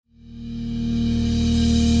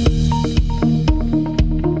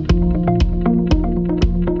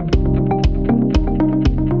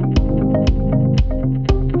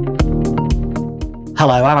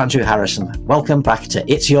Hello, I'm Andrew Harrison. Welcome back to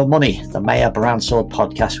It's Your Money, the Mayer Brownsword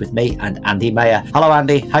podcast with me and Andy Mayer. Hello,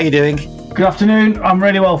 Andy. How are you doing? Good afternoon. I'm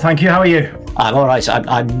really well, thank you. How are you? I'm all right.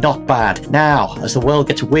 I'm not bad. Now, as the world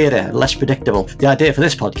gets weirder and less predictable, the idea for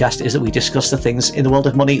this podcast is that we discuss the things in the world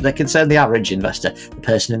of money that concern the average investor, the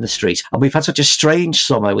person in the street. And we've had such a strange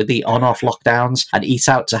summer with the on-off lockdowns and eat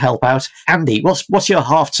out to help out. Andy, what's your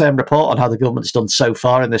half-term report on how the government's done so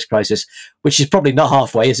far in this crisis? Which is probably not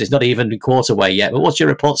halfway, is it? It's not even a quarter way yet. But what's your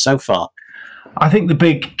report so far? I think the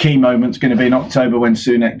big key moment's going to be in October when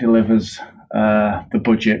Sunak delivers the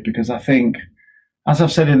budget, because I think, as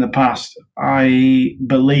I've said in the past, I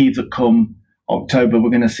believe that come October we're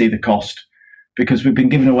going to see the cost, because we've been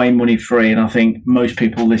giving away money free, and I think most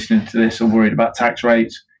people listening to this are worried about tax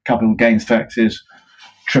rates, capital gains taxes,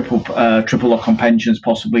 triple lock on pensions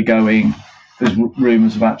possibly going. There's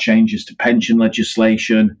rumours about changes to pension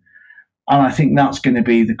legislation, and I think that's going to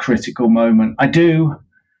be the critical moment. I do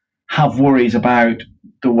have worries about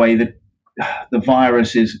the way that the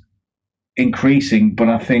virus is increasing, but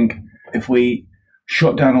I think if we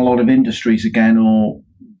shut down a lot of industries again or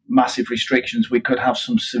massive restrictions, we could have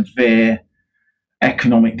some severe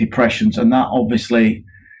economic depressions. And that obviously,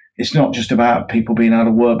 it's not just about people being out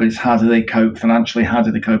of work, but it's how do they cope financially, how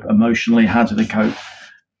do they cope emotionally, how do they cope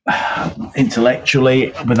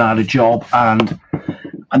intellectually without a job. And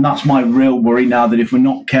that's my real worry now, that if we're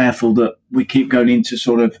not careful, that we keep going into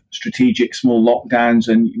sort of strategic small lockdowns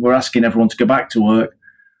and we're asking everyone to go back to work,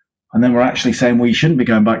 and then we're actually saying, well, you shouldn't be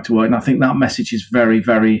going back to work. And I think that message is very,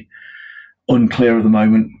 very unclear at the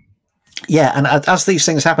moment. Yeah, and as these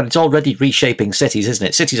things happen, it's already reshaping cities, isn't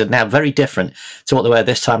it? Cities are now very different to what they were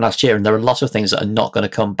this time last year, and there are lots of things that are not going to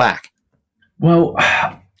come back. Well,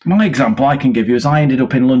 my example I can give you is I ended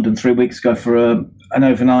up in London 3 weeks ago for an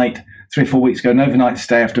overnight, 3 or 4 weeks ago, an overnight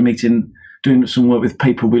stay after doing some work with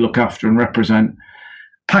people we look after and represent.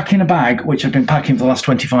 Packing a bag, which I've been packing for the last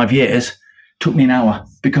 25 years, took me an hour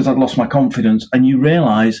because I'd lost my confidence. And you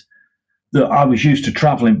realise that I was used to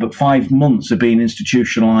travelling, but 5 months of being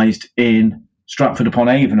institutionalised in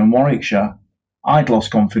Stratford-upon-Avon and Warwickshire, I'd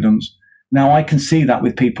lost confidence. Now I can see that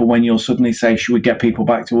with people when you'll suddenly say, should we get people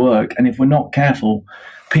back to work? And if we're not careful,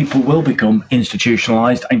 people will become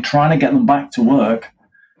institutionalised, and trying to get them back to work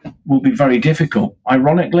will be very difficult.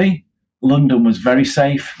 Ironically, London was very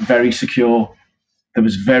safe, very secure. There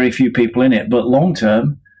was very few people in it, but long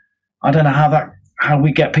term, I don't know how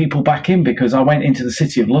we get people back in, because I went into the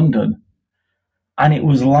city of London and it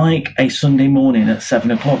was like a Sunday morning at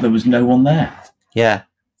 7:00. There was no one there. Yeah.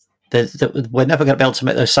 We're never going to be able to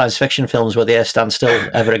make those science fiction films where the air stands still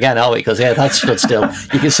ever again, are we? Because the air had stood still.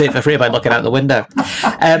 You can see it for free by looking out the window.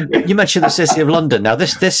 You mentioned the City of London. Now,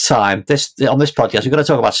 this time on this podcast, we're going to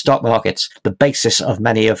talk about stock markets, the basis of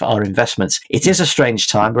many of our investments. It is a strange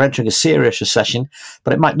time. We're entering a serious recession,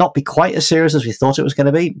 but it might not be quite as serious as we thought it was going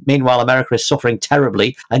to be. Meanwhile, America is suffering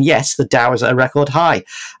terribly, and yes, the Dow is at a record high.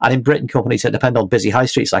 And in Britain, companies that depend on busy high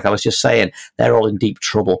streets, like I was just saying, they're all in deep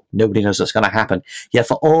trouble. Nobody knows what's going to happen. Yet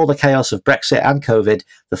for all the chaos of Brexit and COVID,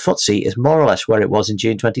 the FTSE is more or less where it was in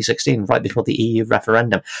June 2016, right before the EU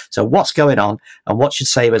referendum. So what's going on, and what should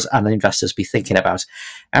savers and investors be thinking about?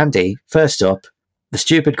 Andy, first up, the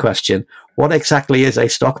stupid question, what exactly is a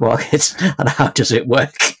stock market and how does it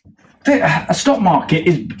work? A stock market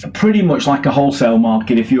is pretty much like a wholesale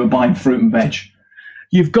market if you were buying fruit and veg.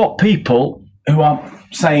 You've got people who are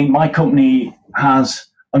saying, my company has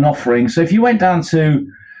an offering. So if you went down to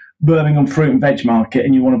Birmingham fruit and veg market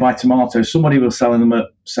and you want to buy tomatoes, somebody will selling them at,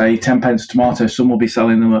 say, 10 pence a tomato. Some will be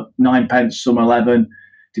selling them at 9 pence, some 11,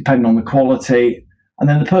 depending on the quality. And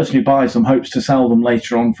then the person who buys them hopes to sell them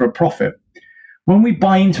later on for a profit. When we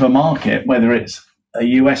buy into a market, whether it's a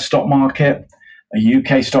US stock market, a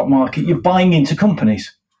UK stock market, you're buying into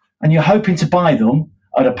companies and you're hoping to buy them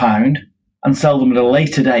at £1 and sell them at a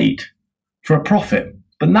later date for a profit.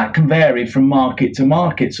 But that can vary from market to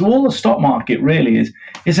market. So all the stock market really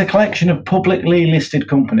is a collection of publicly listed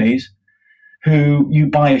companies who you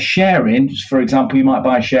buy a share in. For example, you might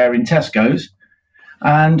buy a share in Tesco's,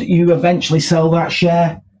 and you eventually sell that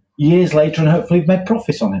share years later and hopefully you've made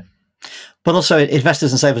profits on it. But also,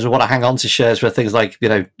 investors and savers will want to hang on to shares for things like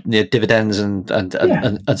dividends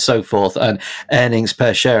and so forth, and earnings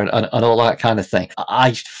per share and all that kind of thing.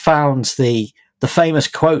 I found the famous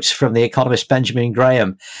quote from the economist Benjamin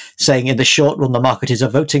Graham saying, in the short run, the market is a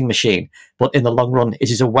voting machine, but in the long run, it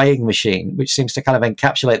is a weighing machine, which seems to kind of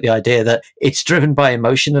encapsulate the idea that it's driven by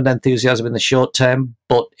emotion and enthusiasm in the short term,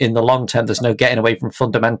 but in the long term, there's no getting away from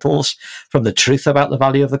fundamentals, from the truth about the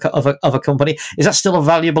value of a company. Is that still a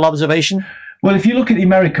valuable observation? Well, if you look at the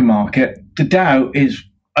American market, the Dow is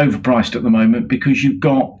overpriced at the moment because you've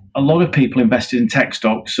got a lot of people invested in tech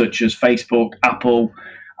stocks such as Facebook, Apple,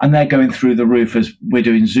 and they're going through the roof as we're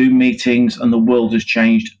doing Zoom meetings and the world has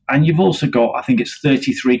changed. And you've also got, I think it's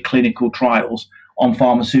 33 clinical trials on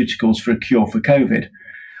pharmaceuticals for a cure for COVID.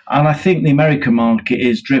 And I think the American market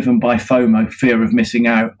is driven by FOMO, fear of missing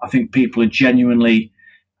out. I think people are genuinely,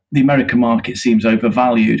 the American market seems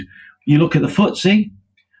overvalued. You look at the FTSE,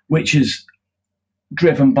 which is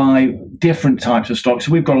driven by different types of stocks.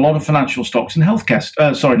 So we've got a lot of financial stocks and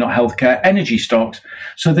energy stocks.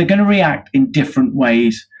 So they're going to react in different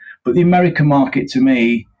ways. But the American market, to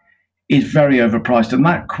me, is very overpriced. And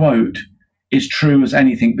that quote is true as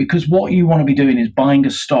anything, because what you want to be doing is buying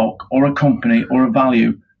a stock or a company or a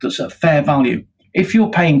value that's at fair value. If you're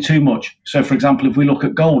paying too much, so for example, if we look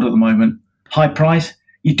at gold at the moment, high price,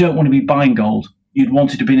 you don't want to be buying gold. You'd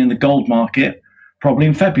want it to be in the gold market probably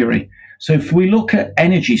in February. So if we look at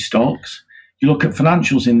energy stocks, you look at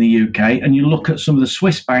financials in the UK, and you look at some of the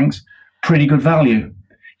Swiss banks, pretty good value.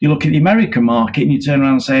 You look at the American market and you turn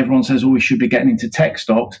around and say, everyone says, oh, we should be getting into tech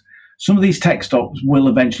stocks. Some of these tech stocks will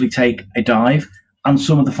eventually take a dive, and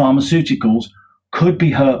some of the pharmaceuticals could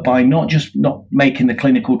be hurt by not just not making the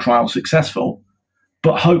clinical trial successful,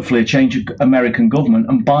 but hopefully a change of American government.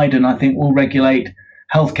 And Biden, I think, will regulate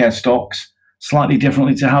healthcare stocks slightly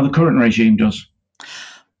differently to how the current regime does.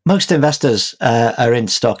 Most investors are in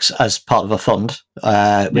stocks as part of a fund,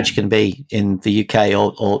 which can be in the UK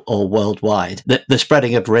or worldwide. The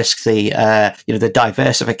spreading of risk, the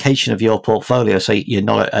diversification of your portfolio, so you're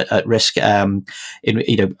not at risk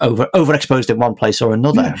overexposed in one place or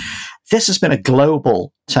another. Yeah. This has been a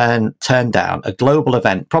global turn down, a global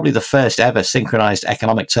event, probably the first ever synchronized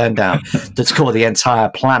economic turn down that's covered the entire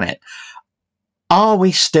planet. Are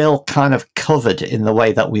we still kind of covered in the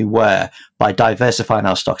way that we were by diversifying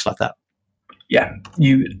our stocks like that? Yeah,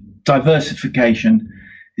 diversification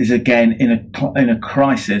is, again, in a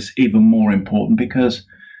crisis, even more important, because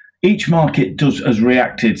each market has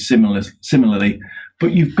reacted similarly,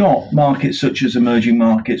 but you've got markets such as emerging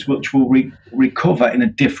markets which will recover in a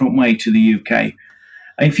different way to the UK.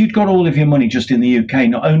 And if you'd got all of your money just in the UK,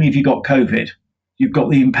 not only have you got COVID, you've got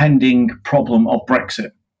the impending problem of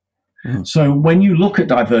Brexit. So when you look at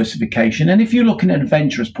diversification, and if you're looking at an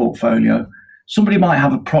adventurous portfolio, somebody might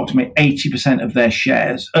have approximately 80% of their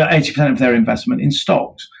shares, 80% of their investment in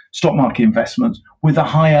stocks, stock market investments, with a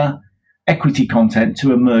higher equity content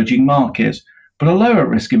to emerging markets. But a lower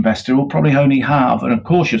risk investor will probably only have, in a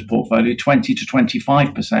cautious portfolio, 20 to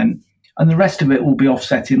 25%, and the rest of it will be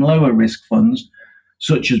offset in lower risk funds,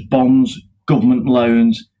 such as bonds, government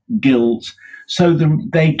loans, gilts. So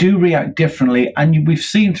they do react differently. And we've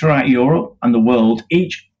seen throughout Europe and the world,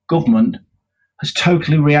 each government has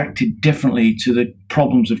totally reacted differently to the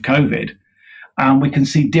problems of COVID. And we can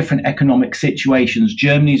see different economic situations.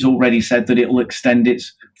 Germany's already said that it will extend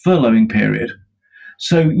its furloughing period.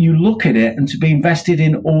 So you look at it, and to be invested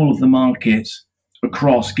in all of the markets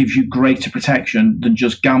across gives you greater protection than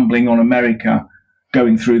just gambling on America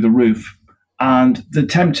going through the roof. And the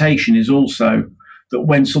temptation is also that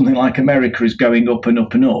when something like America is going up and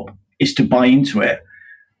up and up, is to buy into it.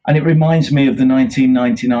 And it reminds me of the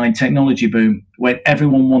 1999 technology boom, when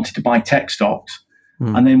everyone wanted to buy tech stocks.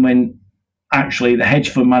 And then when actually the hedge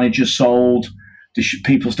fund managers sold,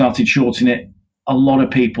 people started shorting it, a lot of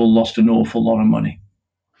people lost an awful lot of money.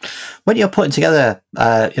 When you're putting together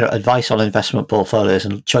advice on investment portfolios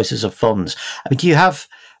and choices of funds, I mean, do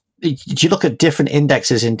you look at different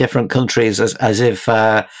indexes in different countries as if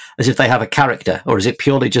they have a character, or is it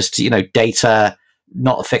purely just data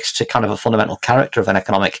not affixed to kind of a fundamental character of an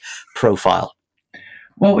economic profile?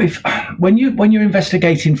 Well, when you're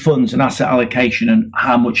investigating funds and asset allocation and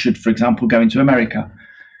how much should, for example, go into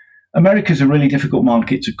America's a really difficult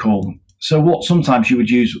market to call. So what sometimes you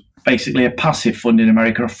would use basically a passive fund in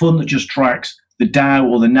America, a fund that just tracks the Dow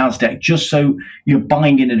or the NASDAQ, just so you're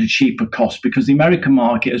buying in at a cheaper cost, because the American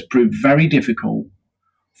market has proved very difficult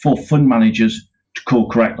for fund managers to call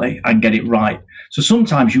correctly and get it right. So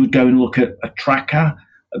sometimes you would go and look at a tracker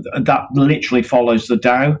that literally follows the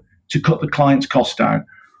Dow to cut the client's cost down.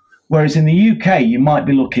 Whereas in the UK, you might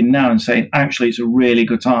be looking now and saying, actually, it's a really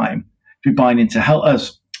good time to be buying into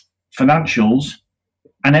financials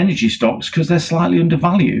and energy stocks because they're slightly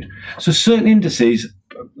undervalued. So certain indices,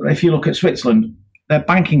 if you look at Switzerland, their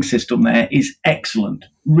banking system there is excellent,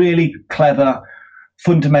 really clever,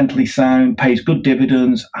 fundamentally sound, pays good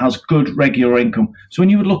dividends, has good regular income. So when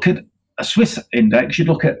you would look at a Swiss index, you'd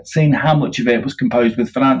look at seeing how much of it was composed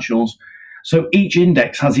with financials. So each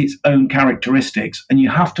index has its own characteristics, and you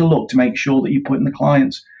have to look to make sure that you're putting the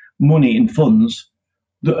client's money in funds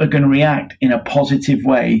that are going to react in a positive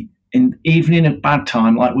way. Even in a bad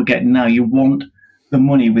time like we're getting now, you want the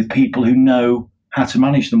money with people who know how to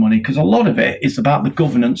manage the money, because a lot of it is about the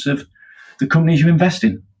governance of the companies you invest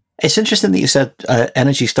in. It's interesting that you said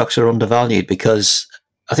energy stocks are undervalued, because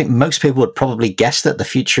I think most people would probably guess that the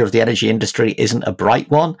future of the energy industry isn't a bright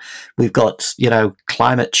one. We've got,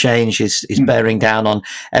 climate change is bearing down on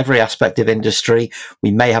every aspect of industry.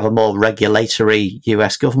 We may have a more regulatory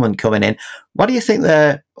US government coming in. Why do you think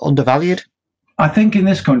they're undervalued? I think in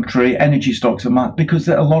this country, energy stocks are because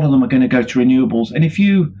a lot of them are going to go to renewables. And if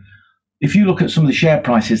you look at some of the share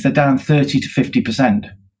prices, they're down 30 to 50%.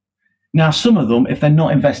 Now, some of them, if they're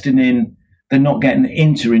not investing in, they're not getting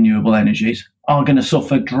into renewable energies, are going to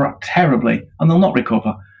suffer terribly, and they'll not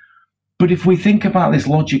recover. But if we think about this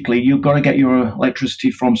logically, you've got to get your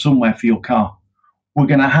electricity from somewhere for your car. We're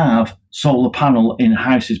going to have solar panel in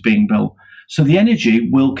houses being built. So the energy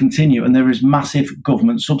will continue, and there is massive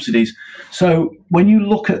government subsidies. So when you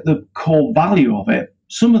look at the core value of it,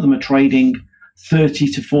 some of them are trading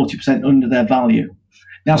 30 to 40% under their value.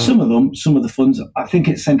 Now, some of the funds, I think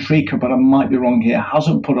it's Centrica, but I might be wrong here,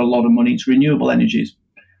 hasn't put a lot of money into renewable energies.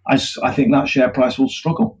 I think that share price will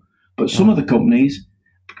struggle. But some of the companies,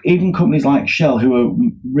 even companies like Shell, who are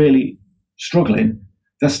really struggling,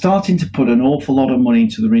 they're starting to put an awful lot of money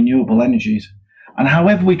into the renewable energies. And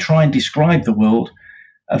however we try and describe the world,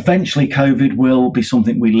 eventually COVID will be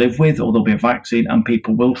something we live with, or there'll be a vaccine and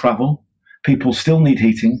people will travel. People still need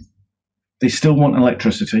heating. They still want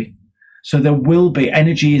electricity. So there will be,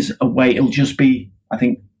 energy is a way, it'll just be, I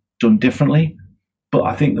think, done differently. But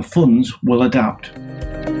I think the funds will adapt.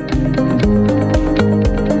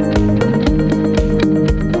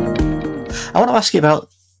 I want to ask you about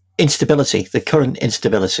instability, the current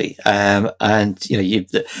instability, and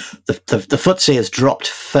the FTSE has dropped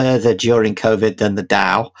further during COVID than the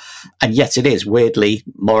Dow, and yet it is weirdly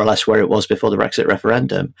more or less where it was before the Brexit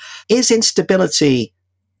referendum. Is instability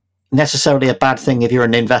necessarily a bad thing if you're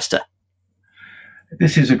an investor?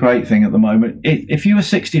 This is a great thing at the moment. If you were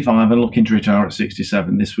 65 and looking to retire at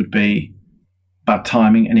 67, this would be bad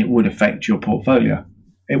timing, and it would affect your portfolio.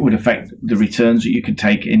 It would affect the returns that you could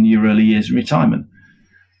take in your early years in retirement.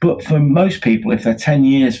 But for most people, if they're 10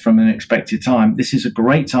 years from an expected time, this is a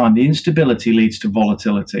great time. The instability leads to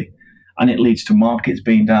volatility, and it leads to markets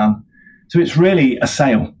being down. So it's really a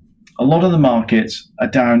sale. A lot of the markets are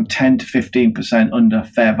down 10 to 15% under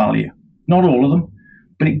fair value. Not all of them,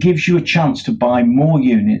 but it gives you a chance to buy more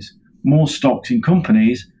units, more stocks in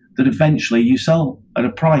companies that eventually you sell at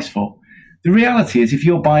a price for. The reality is, if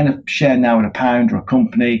you're buying a share now at £1 or a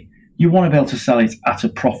company, you want to be able to sell it at a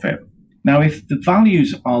profit. Now, if the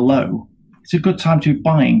values are low, it's a good time to be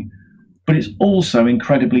buying, but it's also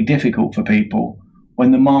incredibly difficult for people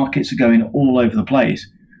when the markets are going all over the place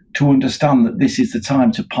to understand that this is the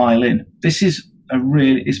time to pile in. This is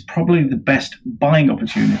it's probably the best buying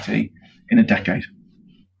opportunity in a decade.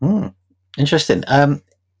 Interesting.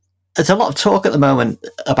 There's a lot of talk at the moment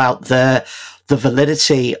about the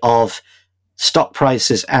validity of stock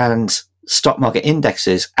prices and stock market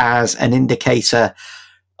indexes as an indicator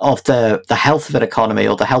of the health of an economy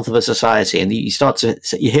or the health of a society. And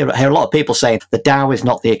you hear a lot of people saying the Dow is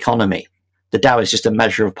not the economy. The Dow is just a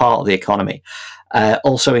measure of part of the economy.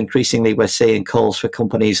 Also, increasingly, we're seeing calls for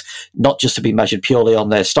companies not just to be measured purely on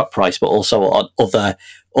their stock price, but also on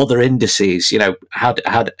other indices. What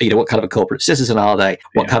kind of a corporate citizen are they?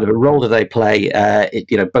 What kind of a role do they play?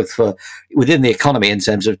 Both for within the economy in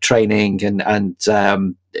terms of training and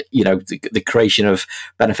the creation of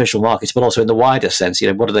beneficial markets, but also in the wider sense.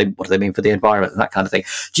 What do they mean for the environment and that kind of thing?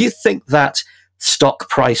 Do you think that stock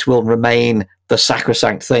price will remain the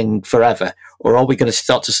sacrosanct thing forever, or are we going to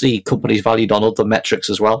start to see companies valued on other metrics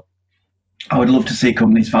as well? I would love to see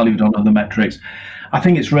companies valued on other metrics. I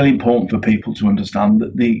think it's really important for people to understand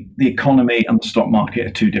that the economy and the stock market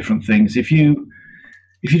are two different things. If you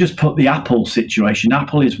just put the Apple situation,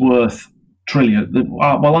 Apple is worth trillion.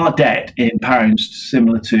 Our debt in pounds,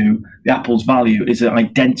 similar to the Apple's value, is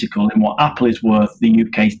identical in what Apple is worth. The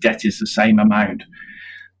UK's debt is the same amount.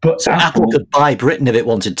 But so Apple could buy Britain if it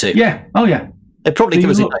wanted to. Yeah. Oh, yeah. They'd probably give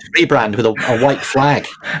us a nice rebrand with a white flag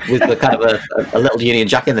with the kind of a little Union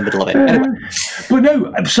Jack in the middle of it. Anyway. But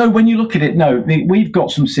no, so when you look at it, we've got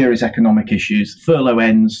some serious economic issues. Furlough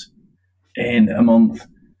ends in a month.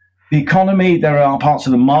 The economy, there are parts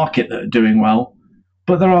of the market that are doing well,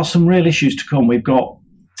 but there are some real issues to come. We've got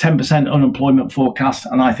 10% unemployment forecast,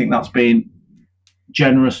 and I think that's been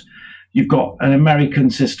generous. You've got an American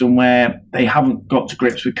system where they haven't got to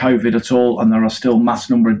grips with COVID at all, and there are still mass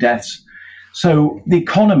number of deaths. So the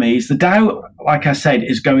economies, the Dow, like I said,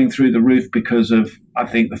 is going through the roof because of, I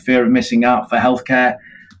think, the fear of missing out for healthcare.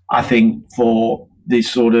 I think for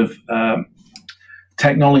these sort of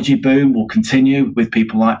technology boom will continue with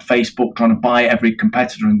people like Facebook trying to buy every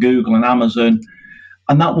competitor and Google and Amazon.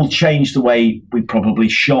 And that will change the way we probably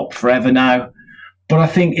shop forever now. But I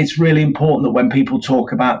think it's really important that when people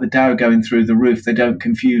talk about the Dow going through the roof, they don't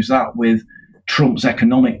confuse that with Trump's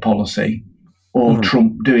economic policy or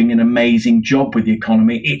Trump doing an amazing job with the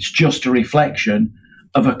economy. It's just a reflection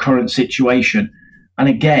of a current situation. And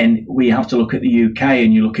again, we have to look at the UK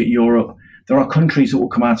and you look at Europe. There are countries that will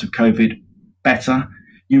come out of COVID better.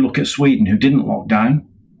 You look at Sweden, who didn't lock down,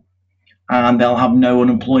 and they'll have no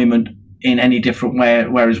unemployment in any different way,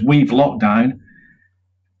 whereas we've locked down.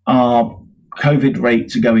 Our COVID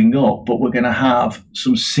rates are going up, but we're going to have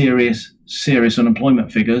some serious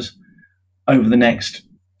unemployment figures over the next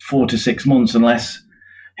 4 to 6 months, unless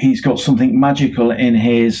he's got something magical in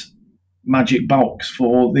his magic box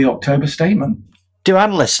for the October statement. Do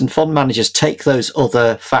analysts and fund managers take those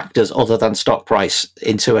other factors other than stock price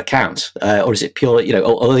into account? Or is it purely,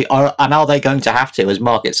 and are they going to have to, as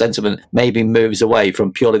market sentiment maybe moves away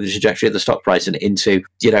from purely the trajectory of the stock price and into,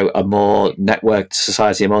 a more networked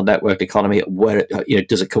society, a more networked economy, where,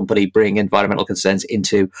 does a company bring environmental concerns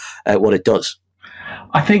into what it does?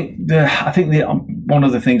 I think one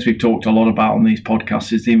of the things we've talked a lot about on these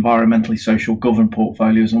podcasts is the environmentally social governed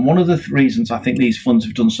portfolios. And one of the reasons I think these funds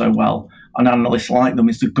have done so well, and analysts like them,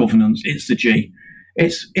 is the governance. It's the G.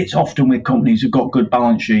 It's often with companies who've got good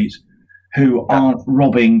balance sheets, who aren't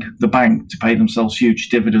robbing the bank to pay themselves huge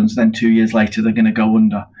dividends. Then 2 years later, they're going to go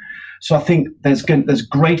under. So I think there's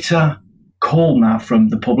greater call now from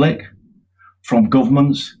the public, from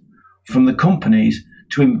governments, from the companies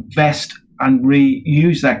to invest and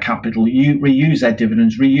reuse their capital, reuse their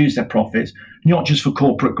dividends, reuse their profits, not just for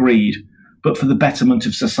corporate greed, but for the betterment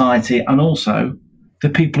of society and also the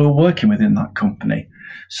people who are working within that company.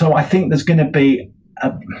 So I think there's going to be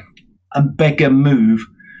a bigger move.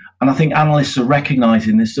 And I think analysts are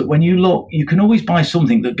recognizing this, that when you look, you can always buy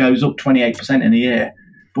something that goes up 28% in a year,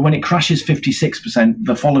 but when it crashes 56%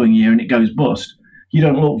 the following year and it goes bust, you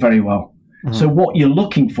don't look very well. Mm-hmm. So what you're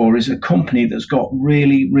looking for is a company that's got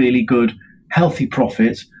really, really good, healthy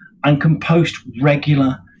profits and can post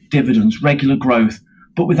regular dividends, regular growth,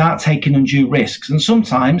 but without taking undue risks. And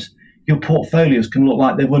sometimes your portfolios can look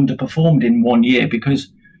like they've underperformed in 1 year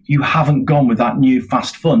because you haven't gone with that new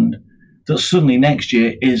fast fund that suddenly next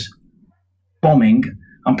year is bombing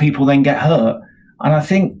and people then get hurt. And I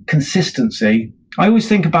think consistency, I always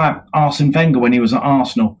think about Arsene Wenger when he was at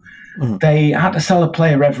Arsenal. Mm-hmm. They had to sell a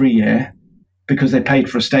player every year because they paid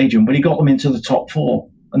for a stadium, but he got them into the top four.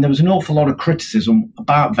 And there was an awful lot of criticism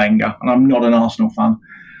about Wenger, and I'm not an Arsenal fan.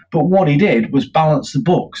 But what he did was balance the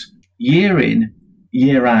books year in,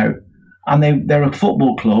 year out. And they're a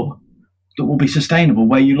football club that will be sustainable,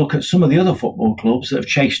 where you look at some of the other football clubs that have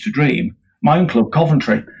chased a dream. My own club,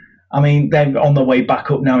 Coventry, I mean, they're on their way back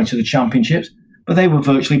up now into the championships, but they were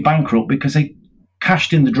virtually bankrupt because they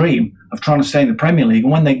cashed in the dream of trying to stay in the Premier League.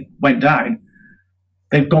 And when they went down,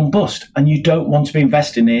 they've gone bust. And you don't want to be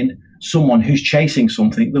investing in someone who's chasing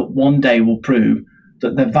something that one day will prove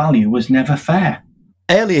that their value was never fair.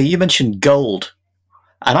 Earlier, you mentioned gold.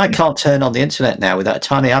 And I can't turn on the internet now without a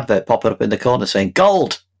tiny advert popping up in the corner saying,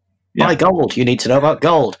 gold, buy gold, you need to know about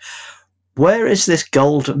gold. Where is this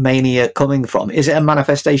gold mania coming from? Is it a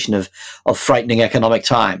manifestation of frightening economic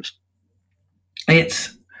times? It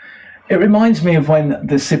reminds me of when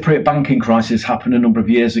the Cypriot banking crisis happened a number of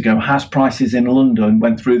years ago. House prices in London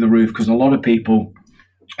went through the roof because a lot of people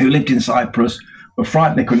who lived in Cyprus were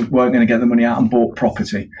frightened they weren't going to get the money out and bought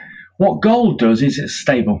property. What gold does is it's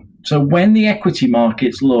stable. So when the equity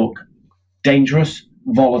markets look dangerous,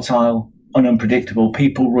 volatile, and unpredictable,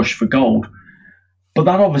 people rush for gold. But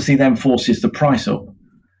that obviously then forces the price up.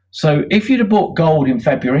 So if you'd have bought gold in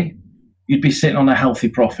February, you'd be sitting on a healthy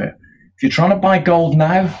profit. If you're trying to buy gold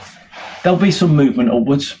now, there'll be some movement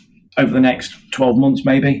upwards over the next 12 months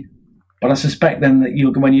maybe. But I suspect then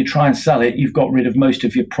that when you try and sell it, you've got rid of most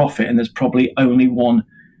of your profit, and there's probably only one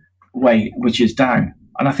way, which is down.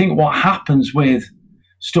 And I think what happens with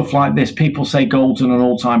stuff like this, people say gold's at an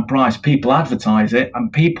all-time price, people advertise it,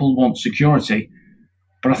 and people want security.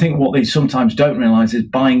 But I think what they sometimes don't realise is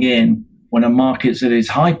buying in when a market's at its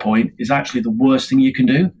high point is actually the worst thing you can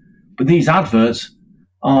do. But these adverts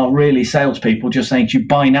are really salespeople just saying to you,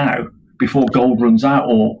 buy now before gold runs out,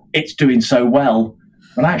 or it's doing so well.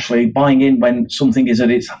 And actually buying in when something is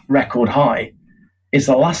at its record high is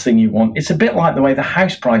the last thing you want. It's a bit like the way the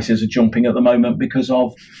house prices are jumping at the moment because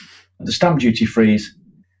of the stamp duty freeze.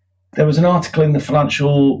 There was an article in the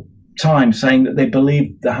Financial Times saying that they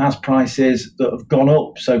believe the house prices that have gone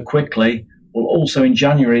up so quickly will also in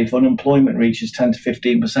January, if unemployment reaches 10 to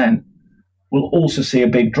 15%, will also see a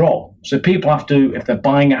big drop. So people have to, if they're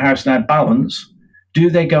buying a house now, balance, do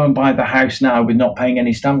they go and buy the house now with not paying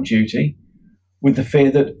any stamp duty, with the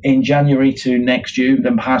fear that in January to next year,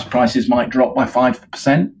 the house prices might drop by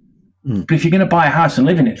 5%? But if you're going to buy a house and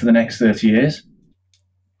live in it for the next 30 years,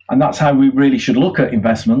 and that's how we really should look at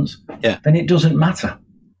investments, then it doesn't matter.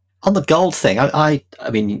 On the gold thing, I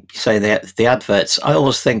mean, you say the adverts, I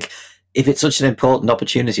always think, if it's such an important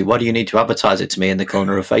opportunity, why do you need to advertise it to me in the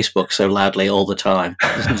corner of Facebook so loudly all the time?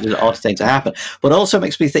 It's an odd thing to happen. But also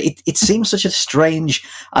makes me think, it seems such a strange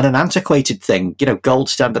and an antiquated thing. You know, gold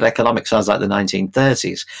standard economics sounds like the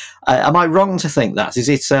 1930s. Am I wrong to think that? Is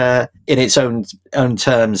it, in its own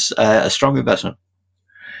terms, a strong investment?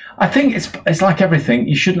 I think it's like everything.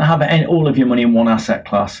 You shouldn't have all of your money in one asset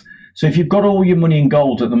class. So if you've got all your money in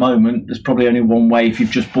gold at the moment, there's probably only one way if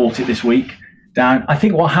you've just bought it this week. Down. I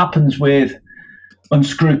think what happens with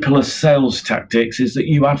unscrupulous sales tactics is that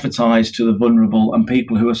you advertise to the vulnerable, and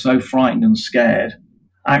people who are so frightened and scared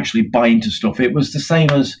actually buy into stuff. It was the same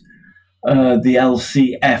as the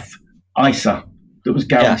LCF ISA that was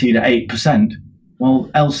guaranteed at 8%. Well,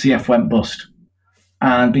 LCF went bust.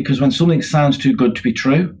 And because when something sounds too good to be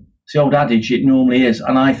true, it's the old adage, it normally is.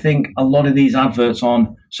 And I think a lot of these adverts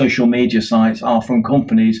on social media sites are from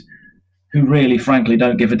companies who really, frankly,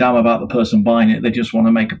 don't give a damn about the person buying it. They just want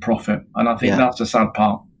to make a profit. And I think that's the sad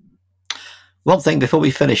part. One thing before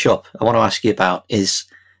we finish up, I want to ask you about is,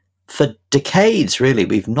 for decades, really,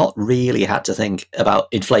 we've not really had to think about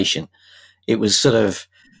inflation. It was sort of,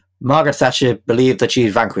 Margaret Thatcher believed that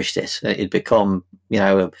she'd vanquished it. It'd become,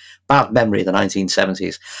 a bad memory of the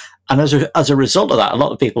 1970s. And as a result of that, a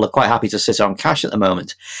lot of people are quite happy to sit on cash at the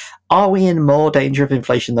moment. Are we in more danger of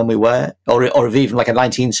inflation than we were? Or of even like a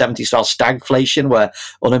 1970s style stagflation where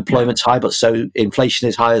unemployment's high, but so inflation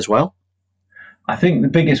is high as well? I think the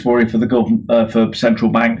biggest worry for the government, for central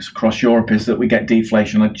banks across Europe, is that we get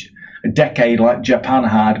deflation, like a decade like Japan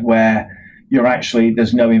had, where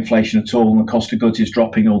there's no inflation at all and the cost of goods is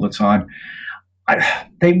dropping all the time. I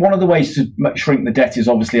think one of the ways to shrink the debt is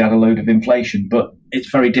obviously add a load of inflation, but it's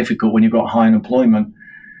very difficult when you've got high unemployment.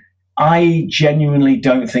 I genuinely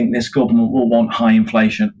don't think this government will want high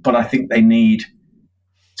inflation, but I think they need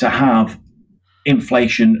to have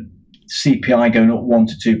inflation, CPI going up 1%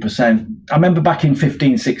 to 2%. I remember back in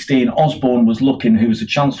 15-16, Osborne was looking, who was the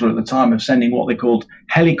Chancellor at the time, of sending what they called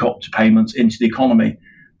helicopter payments into the economy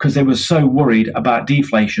because they were so worried about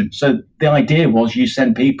deflation. So the idea was you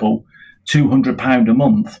send people £200 a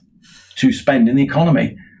month to spend in the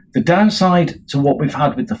economy. The downside to what we've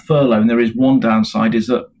had with the furlough, and there is one downside, is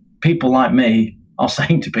that people like me are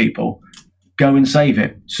saying to people, go and save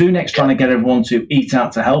it. Sunak's trying to get everyone to eat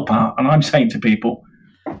out to help out. And I'm saying to people,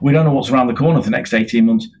 we don't know what's around the corner for the next 18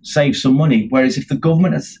 months. Save some money. Whereas if the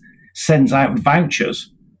government sends out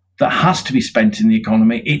vouchers that has to be spent in the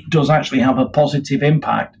economy, it does actually have a positive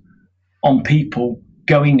impact on people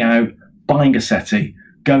going out, buying a settee,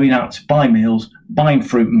 going out to buy meals, buying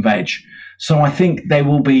fruit and veg. So I think they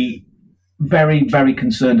will be very, very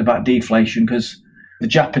concerned about deflation because the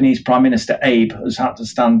Japanese Prime Minister Abe has had to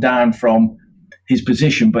stand down from his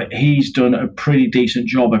position, but he's done a pretty decent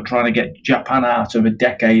job of trying to get Japan out of a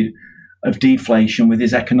decade of deflation with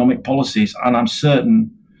his economic policies. And I'm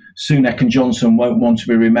certain Sunak and Johnson won't want to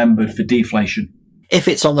be remembered for deflation. If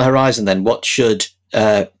it's on the horizon, then what should,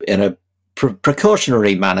 in a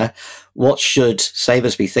precautionary manner, what should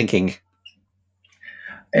savers be thinking?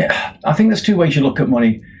 I think there's two ways you look at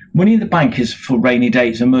money. Money in the bank is for rainy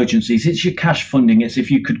days, emergencies. It's your cash funding. It's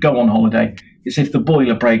if you could go on holiday. It's if the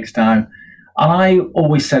boiler breaks down. And I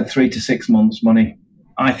always said 3 to 6 months money.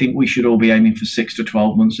 I think we should all be aiming for 6 to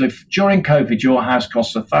 12 months. So if during COVID your house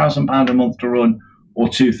costs £1,000 a month to run or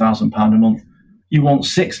 £2,000 a month, you want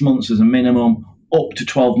 6 months as a minimum, up to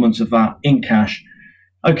 12 months of that in cash.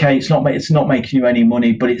 Okay, it's not making you any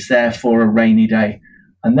money, but it's there for a rainy day.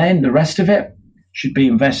 And then the rest of it should be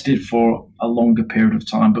invested for a longer period of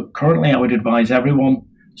time. But currently I would advise everyone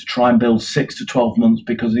to try and build 6 to 12 months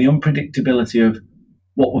because of the unpredictability of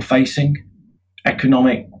what we're facing,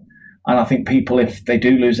 economic. And I think people, if they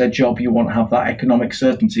do lose their job, you want to have that economic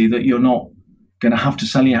certainty that you're not going to have to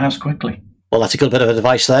sell your house quickly. Well, that's a good bit of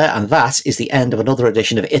advice there. And that is the end of another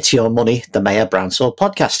edition of It's Your Money, the Mayor Bransell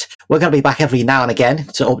podcast. We're going to be back every now and again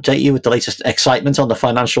to update you with the latest excitement on the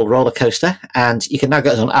financial roller coaster. And you can now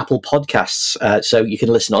get us on Apple Podcasts, so you can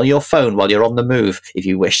listen on your phone while you're on the move if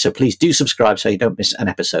you wish. So please do subscribe so you don't miss an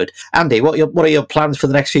episode. Andy, what are your plans for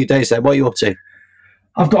the next few days then? What are you up to?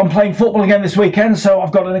 I'm playing football again this weekend, so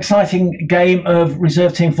I've got an exciting game of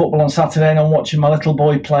reserve team football on Saturday, and I'm watching my little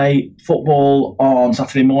boy play football on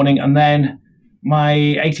Saturday morning, and then my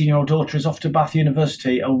 18-year-old daughter is off to Bath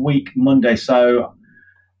University a week Monday, so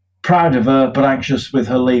proud of her, but anxious with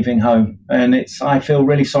her leaving home. And I feel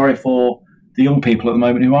really sorry for the young people at the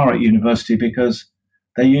moment who are at university, because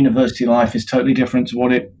their university life is totally different to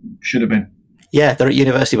what it should have been. Yeah, they're at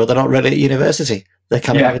university, but they're not really at university. They're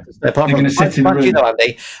kind of having to stay apart from. Sit in the room. You know,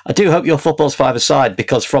 Andy, I do hope your football's 5-a-side,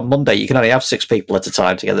 because from Monday you can only have 6 people at a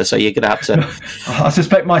time together, so you're going to have to. I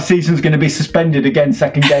suspect my season's going to be suspended again,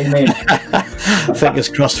 second game in. Fingers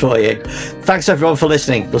crossed for you. Thanks everyone for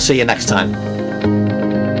listening. We'll see you next time.